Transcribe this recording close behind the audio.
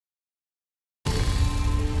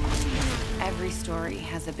story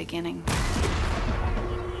has a beginning.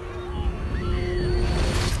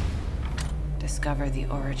 Discover the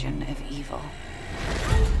origin of evil.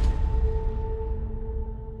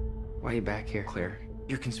 Why are you back here, Claire?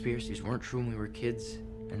 Your conspiracies weren't true when we were kids.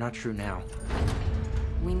 They're not true now.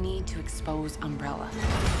 We need to expose Umbrella.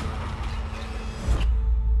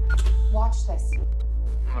 Watch this.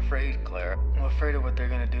 I'm afraid, Claire. I'm afraid of what they're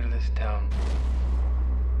gonna do to this town.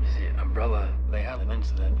 You see, Umbrella, they had an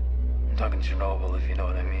incident. I'm talking Chernobyl, if you know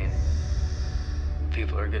what I mean.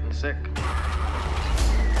 People are getting sick.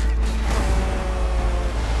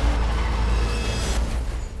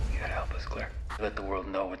 You gotta help us, Claire. Let the world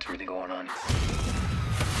know what's really going on.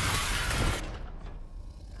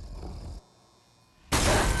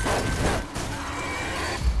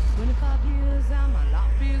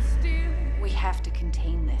 We have to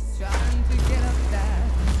contain this. Trying to get up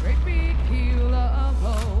that great big hill of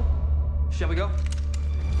hope Shall we go?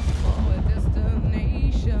 for a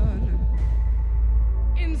destination.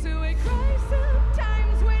 Into a crisis of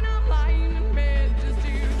times when I'm lying in bed just to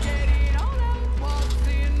get it all out. What's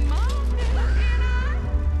in my head,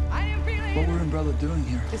 and I am feeling What were Umbrella doing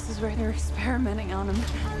here? This is where they're experimenting on him.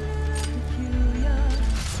 peculiar.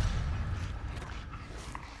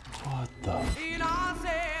 What the? And I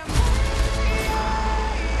say,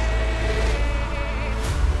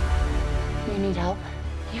 You need help?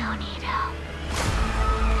 You need help.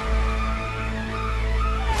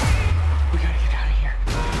 We gotta get out of here.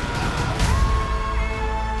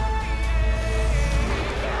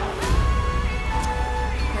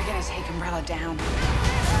 We're gonna take Umbrella down.